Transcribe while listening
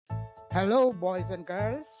Hello, boys and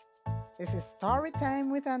girls. This is Story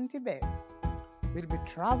Time with Auntie Beth. We'll be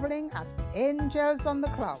traveling as angels on the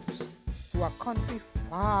clouds to a country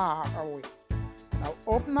far away. Now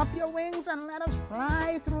open up your wings and let us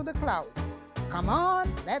fly through the clouds. Come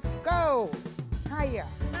on, let's go. Higher,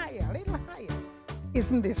 higher, a little higher.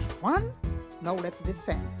 Isn't this fun? Now let's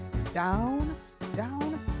descend. Down,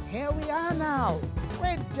 down. Here we are now.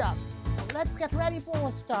 Great job. Now let's get ready for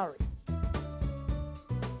our story.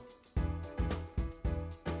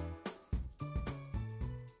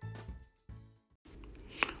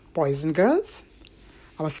 Boys and girls,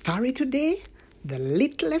 our story today, the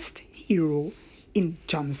littlest hero in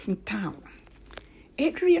Johnsontown.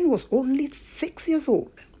 Adrian was only 6 years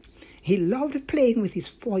old. He loved playing with his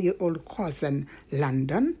 4-year-old cousin,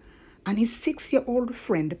 Landon, and his 6-year-old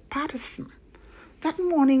friend, Patterson. That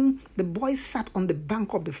morning, the boys sat on the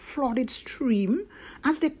bank of the flooded stream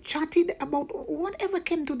as they chatted about whatever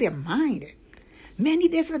came to their mind. Many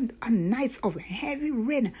days and nights of heavy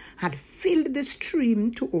rain had filled the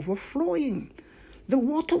stream to overflowing. The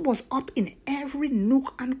water was up in every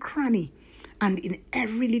nook and cranny and in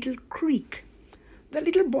every little creek. The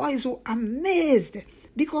little boys were amazed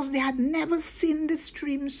because they had never seen the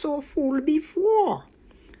stream so full before.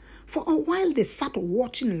 For a while they sat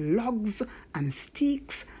watching logs and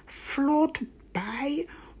sticks float by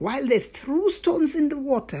while they threw stones in the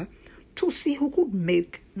water to see who could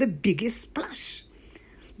make the biggest splash.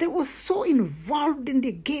 They were so involved in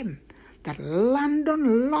the game that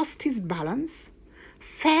Landon lost his balance,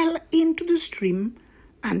 fell into the stream,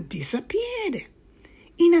 and disappeared.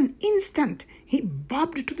 In an instant, he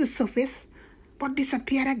bobbed to the surface but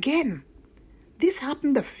disappeared again. This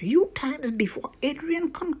happened a few times before Adrian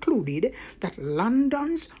concluded that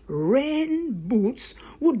Landon's rain boots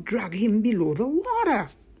would drag him below the water.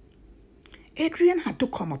 Adrian had to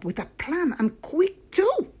come up with a plan, and quick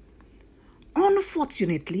too.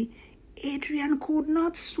 Unfortunately, Adrian could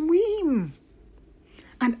not swim.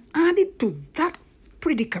 And added to that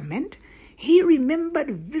predicament, he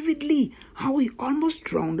remembered vividly how he almost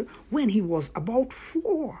drowned when he was about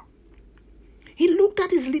 4. He looked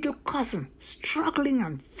at his little cousin struggling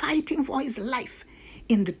and fighting for his life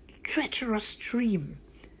in the treacherous stream.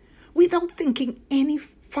 Without thinking any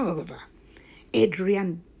further,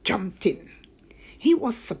 Adrian jumped in. He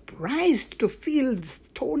was surprised to feel the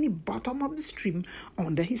stony bottom of the stream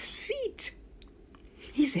under his feet.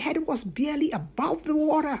 His head was barely above the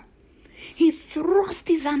water. He thrust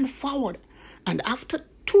his hand forward, and after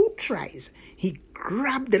 2 tries, he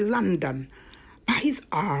grabbed Landon by his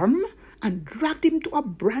arm and dragged him to a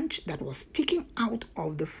branch that was sticking out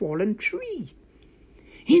of the fallen tree.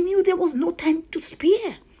 He knew there was no time to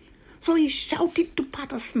spare. So he shouted to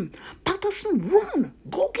Patterson, "Patterson, run!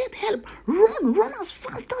 Go get help! Run as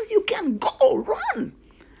fast as you can! Go, run!"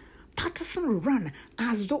 Patterson ran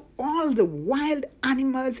as though all the wild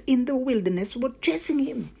animals in the wilderness were chasing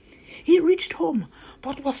him. He reached home,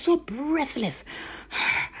 but was so breathless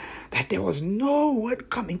that there was no word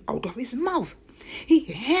coming out of his mouth. He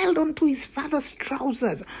held onto his father's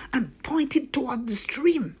trousers and pointed toward the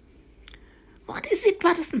stream. "What is it,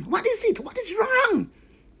 Patterson? What is it? What is wrong?"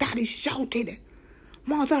 Daddy shouted.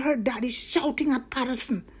 Mother heard Daddy shouting at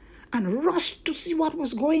Patterson and rushed to see what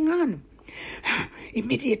was going on.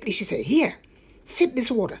 Immediately she said, "Here, sip this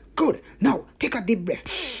water. Good. Now take a deep breath.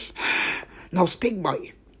 Now speak,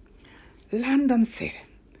 boy." Landon said.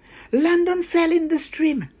 Landon fell in the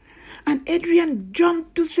stream and Adrian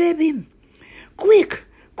jumped to save him. Quick,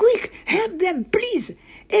 help them, please.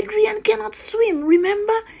 Adrian cannot swim,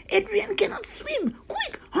 remember? Adrian cannot swim.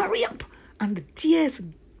 Quick, hurry up." And the tears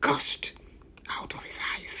gushed out of his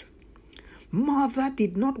eyes. Mother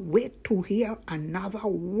did not wait to hear another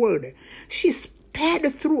word. She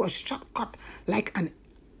sped through a shortcut like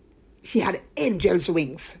she had angel's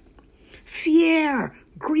wings. Fear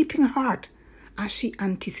gripping her heart as she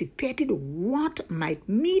anticipated what might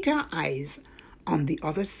meet her eyes on the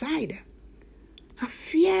other side. Her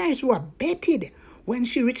fears were abated when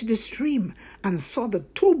she reached the stream and saw the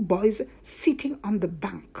 2 boys sitting on the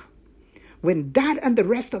bank. When Dad and the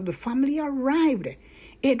rest of the family arrived,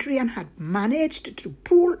 Adrian had managed to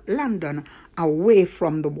pull Landon away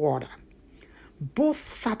from the water. Both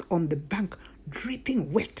sat on the bank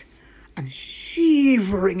dripping wet and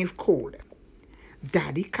shivering with cold.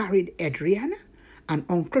 Daddy carried Adrian and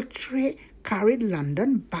Uncle Trey carried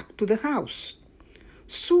Landon back to the house.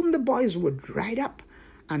 Soon the boys were dried up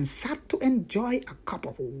and sat to enjoy a cup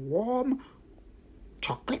of warm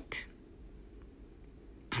chocolate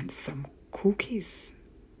and some cookies.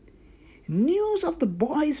 News of the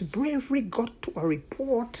boys' bravery got to a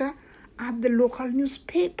reporter at the local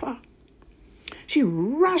newspaper. She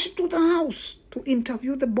rushed to the house to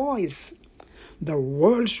interview the boys. The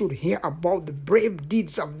world should hear about the brave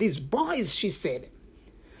deeds of these boys, she said.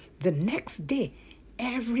 The next day,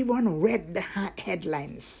 everyone read the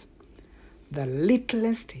headlines. The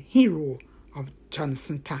littlest hero of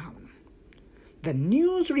Johnsontown. The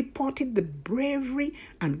news reported the bravery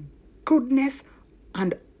and goodness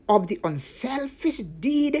and of the unselfish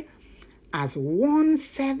deed as one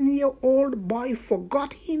 7-year-old boy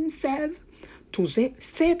forgot himself to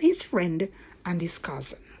save his friend and his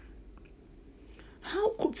cousin.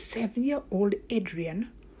 How could 7-year-old Adrian,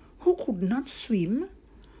 who could not swim,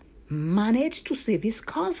 manage to save his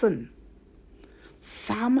cousin?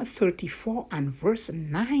 Psalm 34 and verse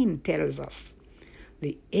 9 tells us,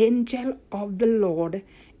 the angel of the Lord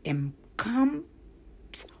encamps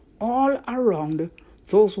all around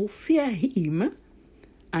those who fear him,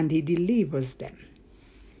 and he delivers them.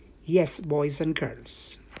 Yes, boys and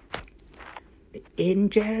girls, the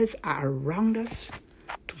angels are around us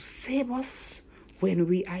to save us when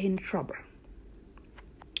we are in trouble.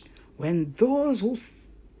 When those who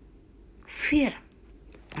fear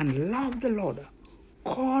and love the Lord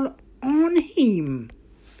call on him,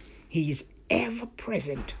 he is ever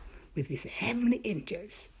present with his heavenly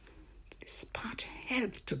angels to dispatch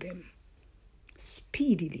help to them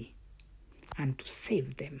speedily and to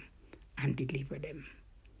save them and deliver them.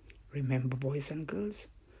 Remember, boys and girls,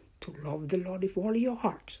 to love the Lord with all your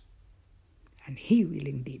heart, and he will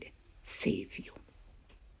indeed save you.